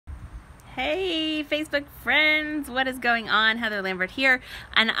Hey Facebook friends, what is going on? Heather Lambert here,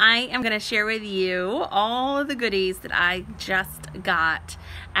 and I am going to share with you all of the goodies that I just got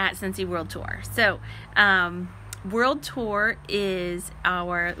at Scentsy World Tour. So, World Tour is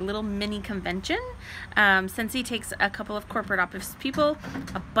our little mini convention. Scentsy takes a couple of corporate office people,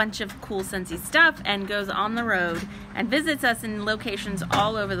 a bunch of cool Scentsy stuff, and goes on the road and visits us in locations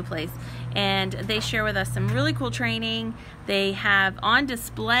all over the place. And they share with us some really cool training. They have on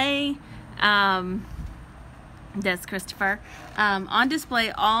display, that's Christopher, on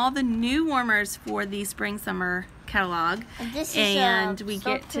display all the new warmers for the spring-summer catalog. And we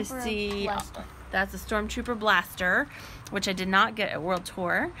get to see... That's a Stormtrooper Blaster, which I did not get at World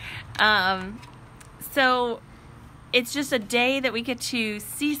Tour. So it's just a day that we get to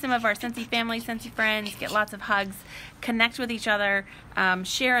see some of our Scentsy family, Scentsy friends, get lots of hugs, connect with each other,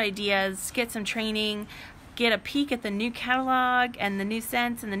 share ideas, get some training, get a peek at the new catalog and the new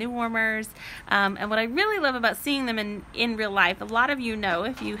scents and the new warmers. And what I really love about seeing them in real life, a lot of you know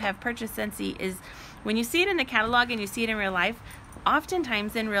if you have purchased Scentsy, is when you see it in the catalog and you see it in real life,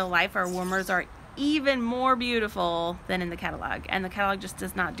 oftentimes in real life our warmers are even more beautiful than in the catalog, and the catalog just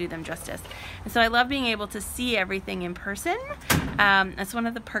does not do them justice. And so I love being able to see everything in person. That's one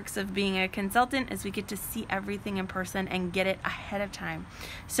of the perks of being a consultant, is we get to see everything in person and get it ahead of time.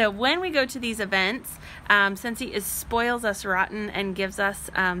 So when we go to these events, Scentsy spoils us rotten and gives us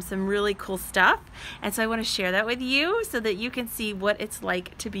some really cool stuff, and so I want to share that with you so that you can see what it's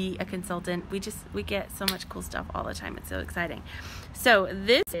like to be a consultant. We get so much cool stuff all the time. It's so exciting. So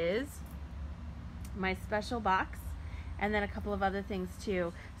this is my special box, and then a couple of other things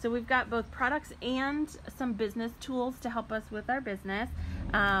too. So we've got both products and some business tools to help us with our business,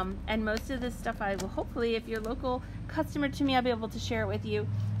 and most of this stuff I will hopefully, if you're a local customer to me, I'll be able to share it with you.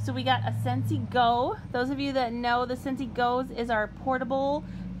 So we got a Scentsy Go. Those of you that know, the Scentsy Go's is our portable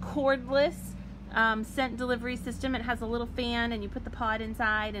cordless scent delivery system. It has a little fan and you put the pod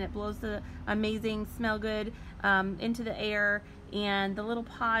inside and it blows the amazing smell good into the air, and the little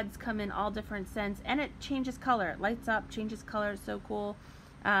pods come in all different scents, and it changes color. It lights up, changes color. It's so cool.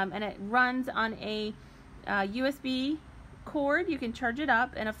 And it runs on a USB cord. You can charge it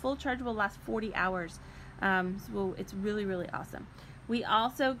up, and a full charge will last 40 hours. So it's really, really awesome. We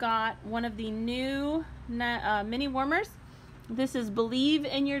also got one of the new mini warmers. This is Believe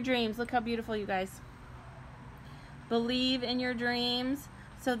in Your Dreams. Look how beautiful, you guys. Believe in Your Dreams.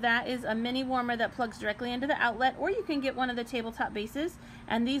 So that is a mini warmer that plugs directly into the outlet, or you can get one of the tabletop bases,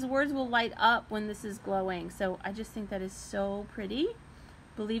 and these words will light up when this is glowing. So I just think that is so pretty.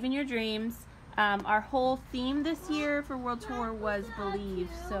 Believe in your dreams. Our whole theme this year for World Tour was Believe.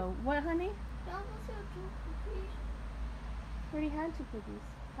 So what, honey? Already had 2 cookies.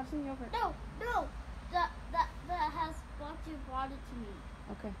 Have some yogurt. No. That has brought it to me.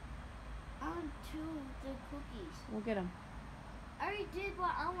 Okay. I want 2 of the cookies. We'll get them. I already did,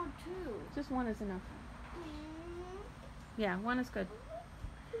 but I want 2. Just 1 is enough. Yeah, 1 is good.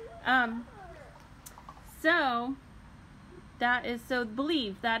 So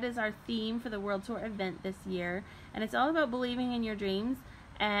Believe, that is our theme for the World Tour event this year, and it's all about believing in your dreams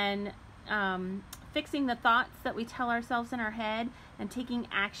and fixing the thoughts that we tell ourselves in our head and taking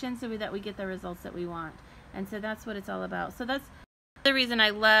action so that we get the results that we want. And so that's what it's all about. So that's the reason I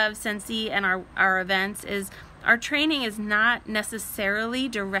love Scentsy and our events, is our training is not necessarily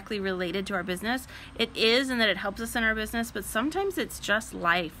directly related to our business. It is, in that it helps us in our business, but sometimes it's just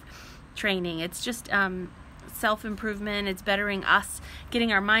life training. It's just self-improvement. It's bettering us,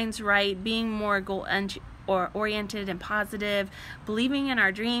 getting our minds right, being more goal-oriented and positive, believing in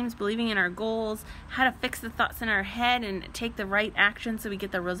our dreams, believing in our goals, how to fix the thoughts in our head and take the right action so we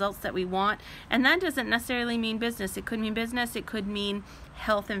get the results that we want. And that doesn't necessarily mean business. It could mean business. It could mean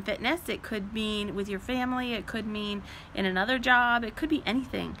health and fitness. It could mean with your family. It could mean in another job. It could be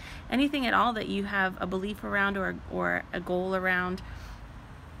anything. Anything at all that you have a belief around or a goal around.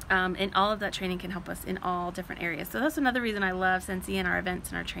 And all of that training can help us in all different areas. So that's another reason I love Scentsy and our events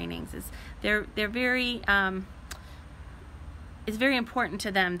and our trainings, is they're very it's very important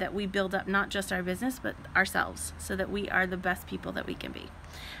to them that we build up not just our business but ourselves, so that we are the best people that we can be.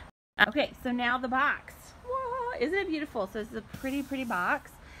 Okay, so now the box. Whoa, isn't it beautiful? So it's a pretty, pretty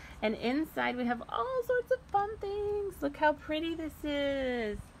box, and inside we have all sorts of fun things. Look how pretty this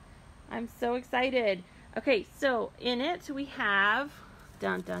is. I'm so excited. Okay, so in it we have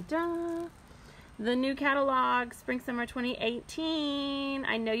the new catalog, Spring Summer 2018.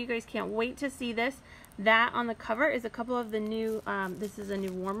 I know you guys can't wait to see this. That on the cover is a couple of the new, this is a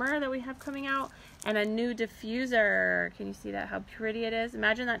new warmer that we have coming out, and a new diffuser. Can you see that, how pretty it is?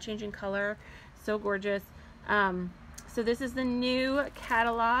 Imagine that changing color. So gorgeous. So this is the new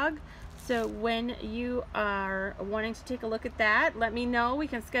catalog. So when you are wanting to take a look at that, let me know. We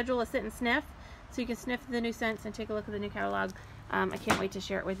can schedule a sit and sniff so you can sniff the new scents and take a look at the new catalog. I can't wait to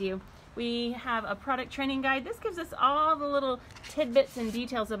share it with you. We have a product training guide. This gives us all the little tidbits and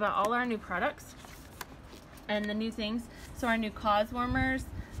details about all our new products and the new things. So our new Cause warmers,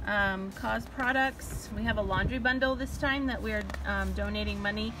 Cause products. We have a laundry bundle this time that we're donating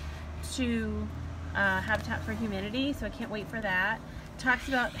money to Habitat for Humanity, so I can't wait for that. Talks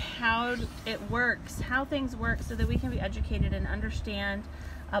about how it works, how things work, so that we can be educated and understand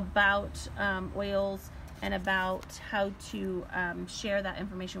about oils and about how to share that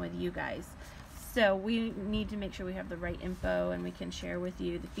information with you guys. So we need to make sure we have the right info and we can share with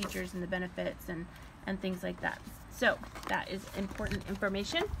you the features and the benefits and things like that. So that is important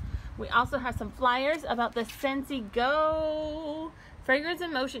information. We also have some flyers about the Scentsy Go Fragrance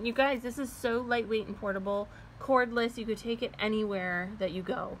in Motion. You guys, this is so lightweight and portable, cordless. You could take it anywhere that you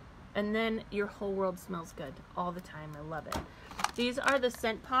go, and then your whole world smells good all the time. I love it. These are the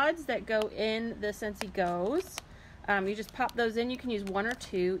scent pods that go in the Scentsy Go's. You just pop those in. You can use one or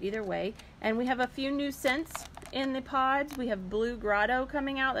two, either way. And we have a few new scents in the pods. We have Blue Grotto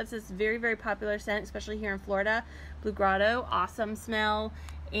coming out. That's this very, very popular scent, especially here in Florida. Blue Grotto, awesome smell.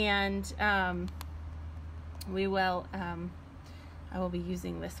 And we will... I will be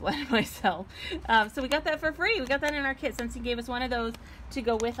using this one myself. So we got that for free. We got that in our kit. Scentsy gave us one of those to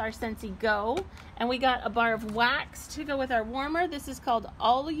go with our Scentsy Go. And we got a bar of wax to go with our warmer. This is called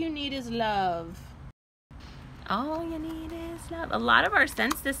All You Need Is Love. All you need is love. A lot of our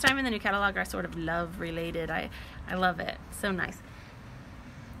scents this time in the new catalog are sort of love related. I love it. So nice.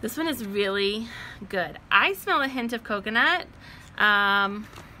 This one is really good. I smell a hint of coconut. I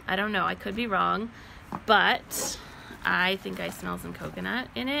don't know. I could be wrong. But... I think I smell some coconut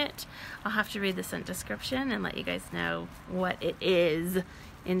in it. I'll have to read the scent description and let you guys know what it is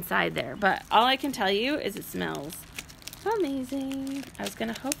inside there. But all I can tell you is it smells amazing. I was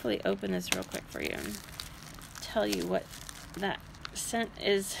going to hopefully open this real quick for you and tell you what that scent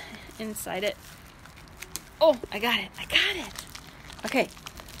is inside it. Oh, I got it. I got it. Okay,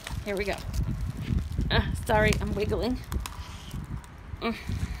 here we go. Sorry, I'm wiggling.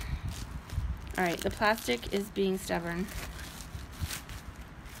 All right, the plastic is being stubborn.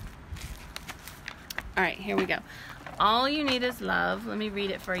 All right, here we go. All you need is love. Let me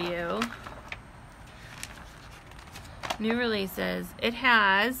read it for you. New releases. It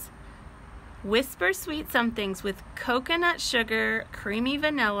has Whisper Sweet Somethings with coconut sugar, creamy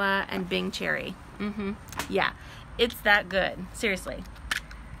vanilla, and Bing cherry. Yeah, it's that good. Seriously.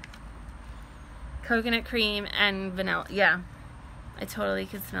 Coconut cream and vanilla. Yeah. I totally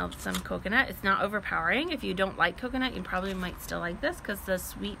could smell some coconut. It's not overpowering. If you don't like coconut, you probably might still like this because the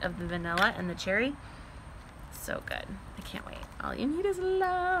sweet of the vanilla and the cherry. So good. I can't wait. All you need is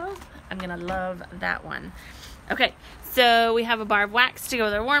love. I'm going to love that one. Okay, so we have a bar of wax to go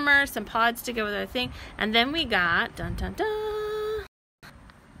with our warmer, some pods to go with our thing, and then we got, dun dun dun,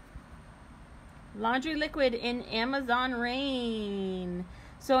 laundry liquid in Amazon Rain.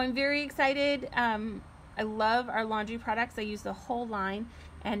 So I'm very excited. I love our laundry products. I use the whole line,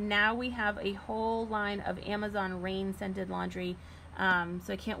 and now we have a whole line of Amazon Rain scented laundry.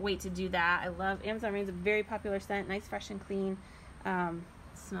 So I can't wait to do that. I love Amazon Rain's a very popular scent, nice, fresh, and clean.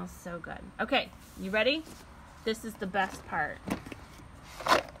 Smells so good. Okay, you ready? This is the best part.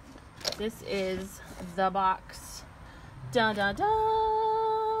 This is the box. Dun dun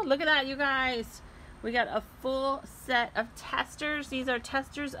dun! Look at that, you guys. We got a full set of testers. These are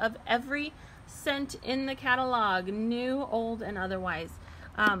testers of every scent in the catalog, new, old, and otherwise.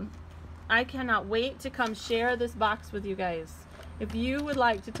 I cannot wait to come share this box with you guys. If you would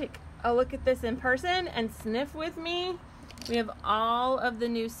like to take a look at this in person and sniff with me, we have all of the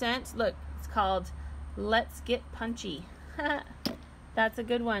new scents. Look, it's called Let's Get Punchy. That's a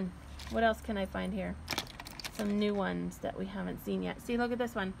good one. What else can I find here? Some new ones that we haven't seen yet. See, look at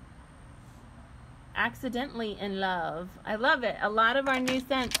this one. Accidentally in Love. I love it. A lot of our new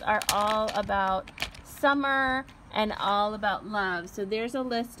scents are all about summer and all about love. So there's a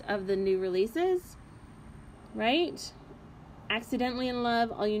list of the new releases, right? Accidentally in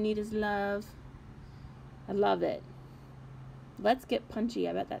Love. All you need is love. I love it. Let's Get Punchy.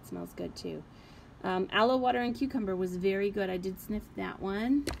 I bet that smells good too. Aloe Water and Cucumber was very good. I did sniff that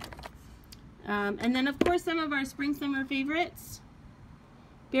one. And then, of course, some of our spring summer favorites.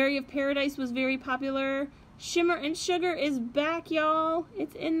 Berry of Paradise was very popular. Shimmer and Sugar is back, y'all.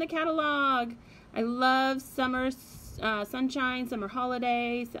 It's in the catalog. I love Summer Sunshine, Summer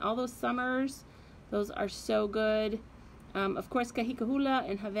Holidays, all those summers. Those are so good. Of course, Kahikahula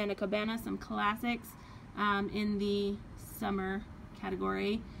and Havana Cabana, some classics in the summer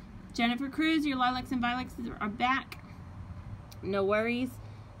category. Jennifer Cruz, your lilacs and violets are back. No worries.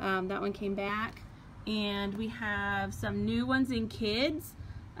 That one came back. And we have some new ones in kids.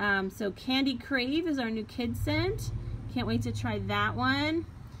 So Candy Crave is our new kid scent. Can't wait to try that one.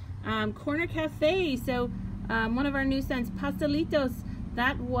 Corner Cafe, so one of our new scents, Pastelitos.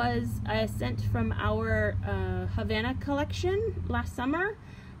 That was a scent from our Havana collection last summer.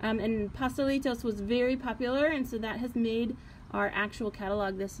 And Pastelitos was very popular, and so that has made our actual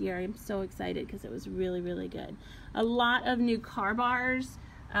catalog this year. I'm so excited because it was really, really good. A lot of new car bars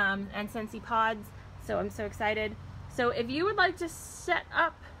and Scentsy pods, so I'm so excited. So if you would like to set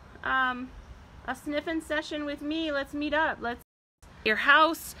up a sniffing session with me, let's meet up. Let's your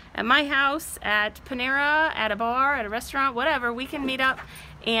house, at my house, at Panera, at a bar, at a restaurant, whatever. We can meet up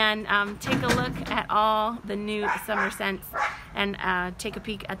and take a look at all the new summer scents and take a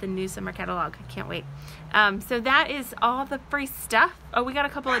peek at the new summer catalog. I can't wait. So that is all the free stuff. Oh, we got a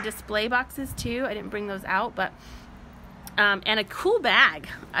couple of display boxes too. I didn't bring those out, but and a cool bag.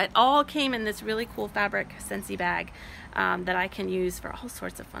 It all came in this really cool fabric Scentsy bag that I can use for all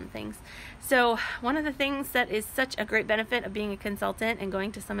sorts of fun things. So one of the things that is such a great benefit of being a consultant and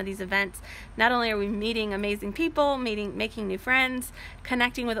going to some of these events, not only are we meeting amazing people, making new friends,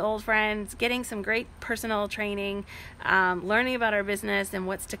 connecting with old friends, getting some great personal training, learning about our business and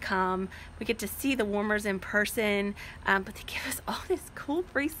what's to come. We get to see the warmers in person, but they give us all this cool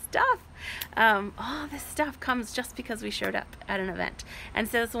free stuff. All this stuff comes just because we showed up at an event. And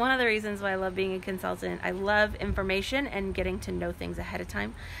so it's one of the reasons why I love being a consultant. I love information and getting to know things ahead of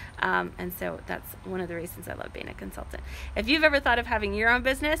time. And so that's one of the reasons I love being a consultant. If you've ever thought of having your own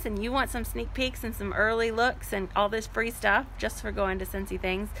business and you want some sneak peeks and some early looks and all this free stuff just for going to Scentsy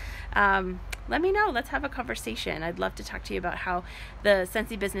things, let me know. Let's have a conversation. I'd love to talk to you about how the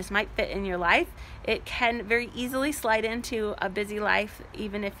Scentsy business might fit in your life. It can very easily slide into a busy life.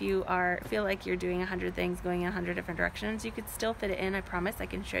 Even if you feel like you're doing 100 things, going in 100 different directions, you could still fit it in. I promise. I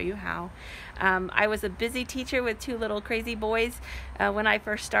can show you how. I was a busy teacher with 2 little crazy boys when I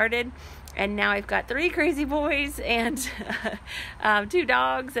first started, and now I've got 3 crazy boys and 2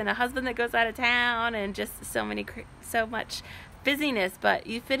 dogs and a husband that goes out of town and just so much busyness, but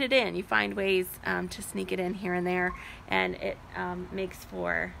you fit it in. You find ways to sneak it in here and there, and it makes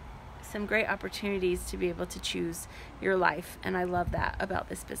for some great opportunities to be able to choose your life, and I love that about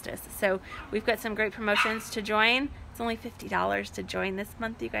this business. So we've got some great promotions to join. It's only $50 to join this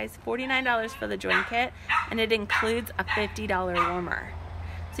month, you guys. $49 for the join kit, and it includes a $50 warmer.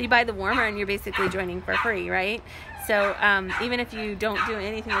 So you buy the warmer and you're basically joining for free, right? So even if you don't do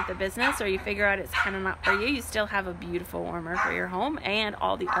anything with the business or you figure out it's kind of not for you, you still have a beautiful warmer for your home and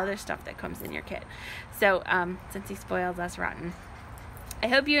all the other stuff that comes in your kit. So Scentsy spoiled, less rotten. I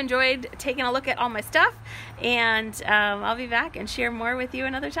hope you enjoyed taking a look at all my stuff, and I'll be back and share more with you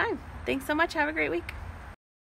another time. Thanks so much. Have a great week.